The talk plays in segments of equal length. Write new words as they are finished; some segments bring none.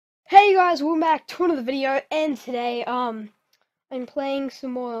Hey guys, welcome back to another video, and today, I'm playing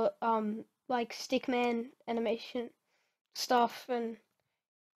some more, like, stickman animation stuff, and,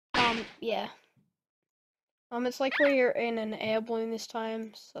 yeah. It's like we're in an air balloon this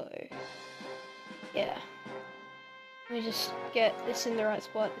time, so, yeah. Let me just get this in the right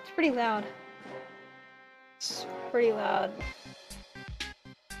spot. It's pretty loud. It's pretty loud.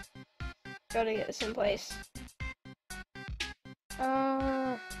 Gotta get this in place.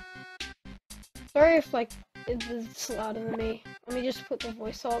 Sorry if, like, it's louder than me. Let me just put the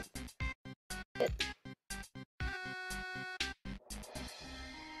voice up.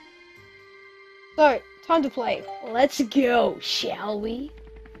 So, time to play. Let's go, shall we?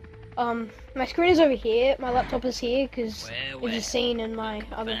 My screen is over here, my laptop is here, because it was seen in my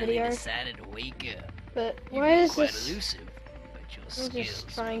other video. Decided to wake up. But why is this? Elusive, but your I'll just skills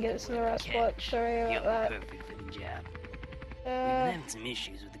try and get this in the right spot. Sorry about You're that. perfect for the job. We've been having some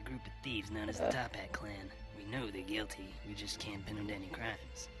issues with a group of thieves known as the Top Hat Clan. We know they're guilty, we just can't pin them to any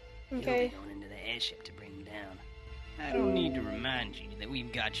crimes. Okay. You'll be going into the airship to bring them down. I don't need to remind you that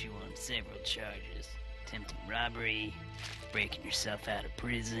we've got you on several charges. Attempting robbery, breaking yourself out of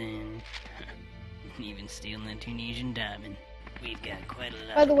prison, and even stealing a Tunisian diamond. We've got quite a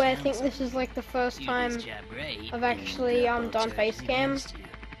lot. By the way, I think this is like the first time I've actually done face cam.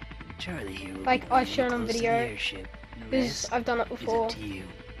 Like I've shown on video, because I've done it before,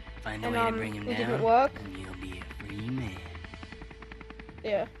 and it didn't work.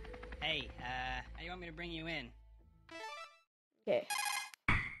 Yeah. Hey, how do you want me to bring you in? Okay.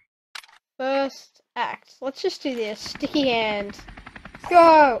 First act. Let's just do this. Sticky hand.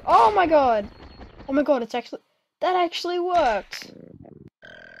 Go! Oh my god! Oh my god, that actually worked!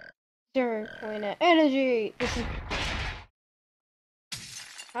 0 point energy! This is...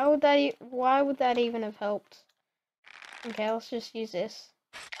 why would that even have helped? Okay, let's just use this.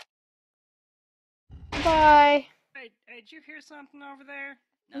 Bye! Hey, did you hear something over there?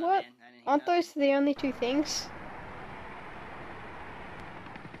 No, what? Man, aren't those the only two things?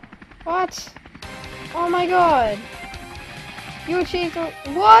 What? Oh my god! You achieved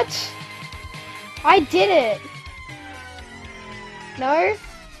what? I did it! No?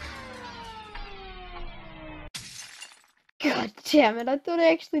 God damn it, I thought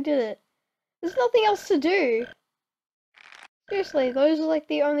I actually did it. There's nothing else to do. Seriously, those are like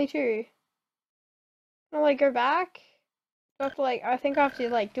the only two. Can I like go back? Do I have to, like, I think I have to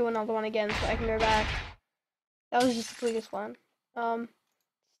like do another one again so I can go back. That was just the quickest one.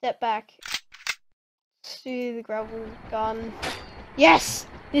 Step back. Let's do the gravel gun. Yes!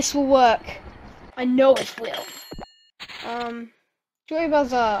 This will work. I know it will. Joy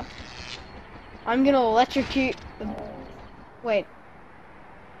buzzer. I'm gonna electrocute the... Wait.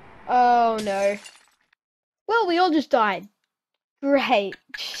 Oh no. Well, we all just died. Great.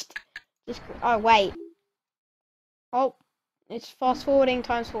 Just oh wait. Oh, it's fast forwarding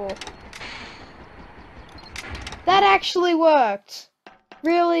times 4. That actually worked.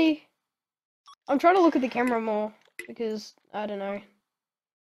 Really? I'm trying to look at the camera more because I don't know.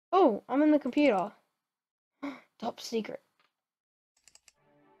 Oh, I'm in the computer. Top secret.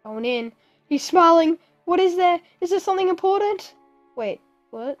 Going in. He's smiling. What is there? Is there something important? Wait,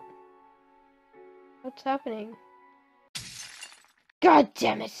 what? What's happening? God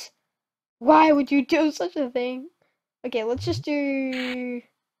damn it! Why would you do such a thing? Okay, let's just do...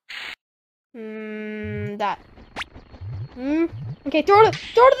 that. Okay, throw it to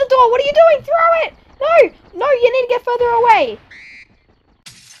the door! What are you doing? Throw it! No! No, you need to get further away!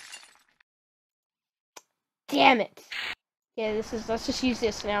 Damn it. Yeah, let's just use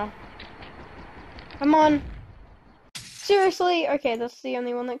this now. Come on. Seriously? Okay, that's the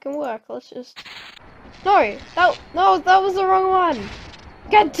only one that can work. Let's just... No, that was the wrong one.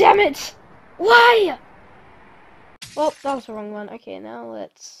 God damn it! Why? Well, that was the wrong one. Okay, now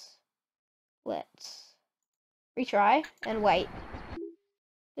let's retry and wait.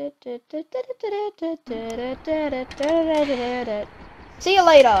 See you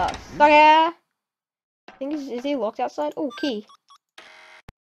later, sucker. I think is he locked outside? Oh, key.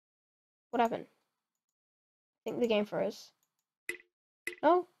 What happened? I think the game froze.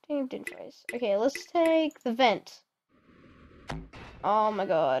 No, the game didn't freeze. Okay, let's take the vent. Oh my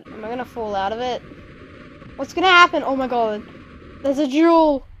god, am I gonna fall out of it? What's gonna happen? Oh my god, there's a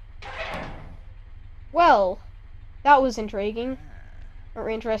jewel. Well, that was intriguing. Or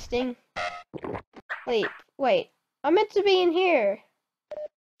interesting. Wait, I'm meant to be in here.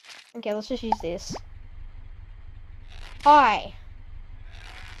 Okay, let's just use this. Hi.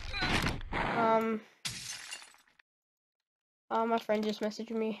 My friend just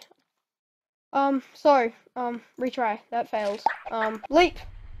messaged me. Sorry. Retry. That failed. Leap!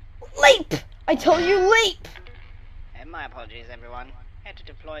 Leap! I tell you, leap! And my apologies, everyone. Had to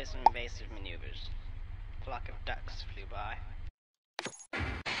deploy some evasive maneuvers. A flock of ducks flew by.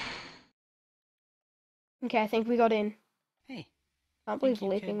 Okay, I think we got in. Hey, Can't think believe you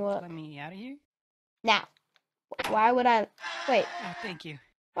leaping could worked. let me out of here? Now, why would I... Wait, Oh, thank you.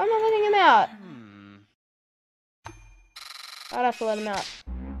 why am I letting him out? I'd have to let him out.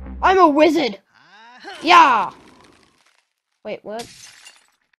 I'm a wizard! Yeah! Wait, what?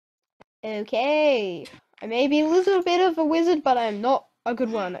 Okay. I may be a little bit of a wizard, but I'm not a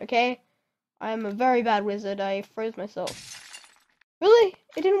good one, okay? I'm a very bad wizard. I froze myself. Really?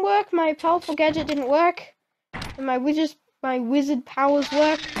 It didn't work? My powerful gadget didn't work? And my wizard powers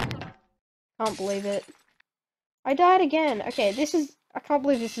work? Can't believe it. I died again. Okay, I can't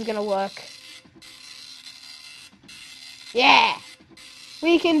believe this is gonna work. Yeah!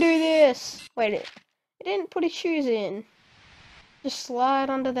 We can do this! Wait, it didn't put his shoes in. Just slide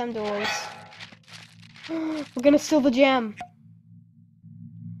under them doors. We're gonna steal the gem.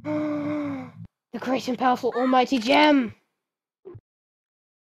 The great and powerful almighty gem.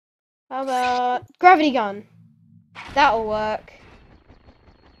 How about gravity gun? That'll work.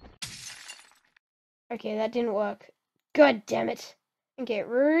 Okay, that didn't work. God damn it. Okay,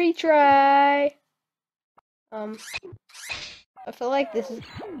 retry. I feel like this is...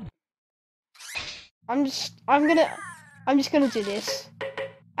 I'm just gonna do this.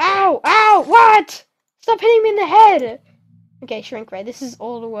 Ow! Ow! What? Stop hitting me in the head! Okay, shrink ray. This is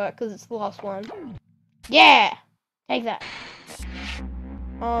all to work because it's the last one. Yeah! Take that.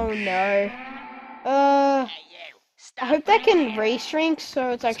 Oh no. I hope that can re-shrink so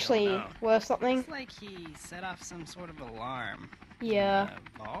it's actually worth something. Looks like he set off some sort of alarm. Yeah.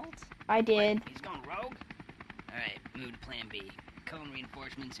 Vault? I did. He's going rogue? Alright, move to plan B. Cone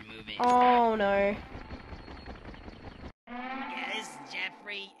reinforcements are moving. Oh no. Yeah, this is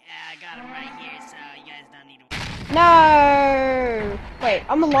Jeffrey. I got him right here, so you guys don't need to... No! Wait,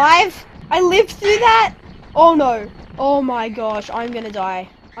 I'm alive? I lived through that? Oh no. Oh my gosh, I'm gonna die.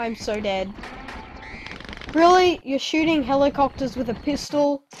 I'm so dead. Really? You're shooting helicopters with a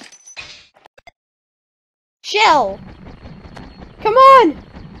pistol? Shell! Come on!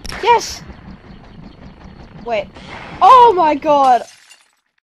 Yes! Wait. Oh my god!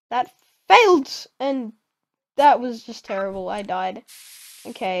 That failed! And that was just terrible. I died.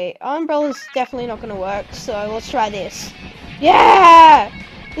 Okay, umbrella's definitely not gonna work, so let's try this. Yeah!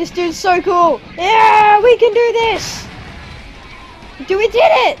 This dude's so cool! Yeah! We can do this! We did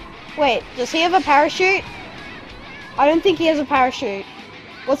it! Wait, does he have a parachute? I don't think he has a parachute.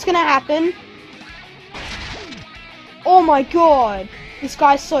 What's gonna happen? Oh my god! This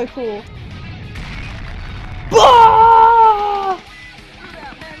guy's so cool. Ah!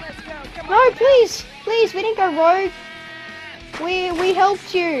 No, please! Please, we didn't go rogue. We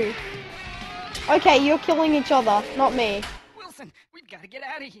helped you. Okay, you're killing each other, not me. Wilson, we've got to get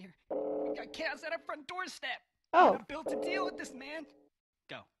out of here. We've got chaos at our front doorstep. Oh. We're not built to deal with this, man.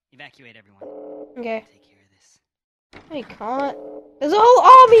 Go, evacuate everyone. Okay. Take care of this. No, you can't. There's a whole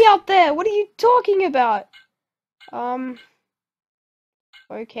army out there! What are you talking about?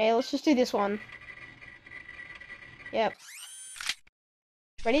 Okay, let's just do this one. Yep.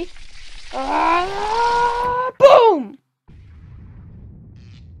 Ready? Boom!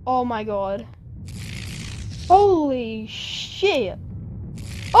 Oh my god. Holy shit.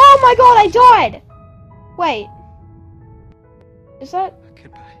 Oh my god, I died! Wait. Is that...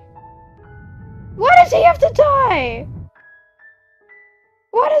 Goodbye. Why does he have to die?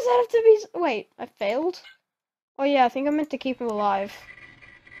 Why does that have to be... Wait, I failed? Oh yeah, I think I meant to keep him alive.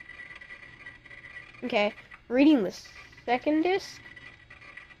 Okay, reading the second disc.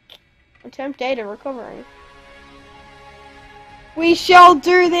 Attempt data recovering. We shall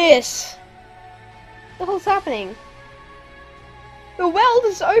do this! What the hell's happening? The world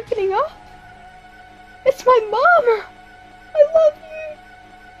is opening up! It's my mom! I love you!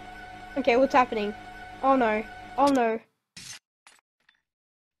 Okay, what's happening? Oh no. Oh no.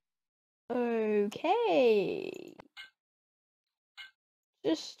 Okay.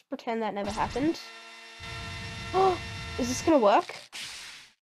 Just pretend that never happened. Oh, is this gonna work?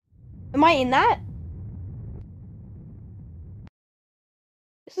 Am I in that?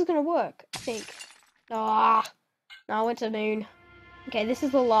 This is gonna work, I think. Ah, no, I went to the moon. Okay, this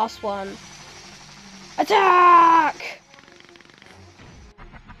is the last one. Attack!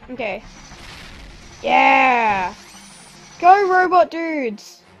 Okay. Yeah! Go, robot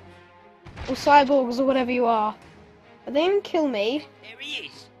dudes! Or cyborgs, or whatever you are. Are they gonna kill me? There he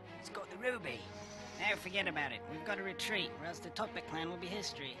is. He's got the ruby. Now forget about it. We've got to retreat, or else the Topic clan will be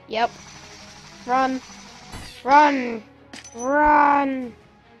history. Yep. Run. Run! Run!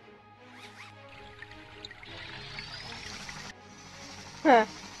 Huh.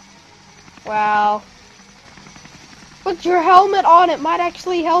 Wow. Put your helmet on, it might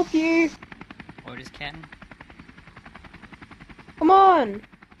actually help you. Orders, Captain? Come on.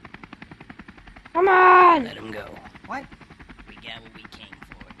 Come on. Let him go. What? We got what we came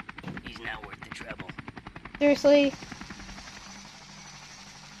for. He's not worth the trouble. Seriously?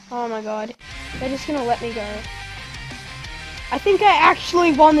 Oh my god. They're just gonna let me go. I think I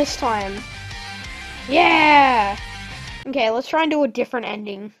actually won this time. Yeah! Okay, let's try and do a different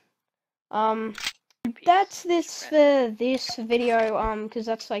ending. That's this for this video, because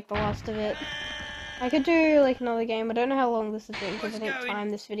that's like the last of it. I could do like another game. I don't know how long this has been because I didn't time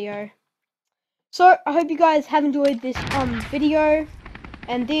this video. So I hope you guys have enjoyed this video,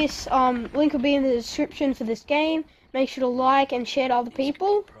 and this link will be in the description for this game. Make sure to like and share to other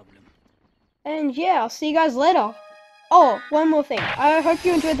people. And yeah, I'll see you guys later. Oh, one more thing. I hope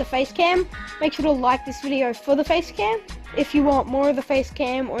you enjoyed the face cam. Make sure to like this video for the face cam if you want more of the face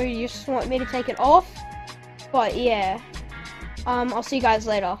cam or you just want me to take it off. But yeah, I'll see you guys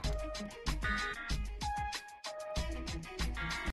later.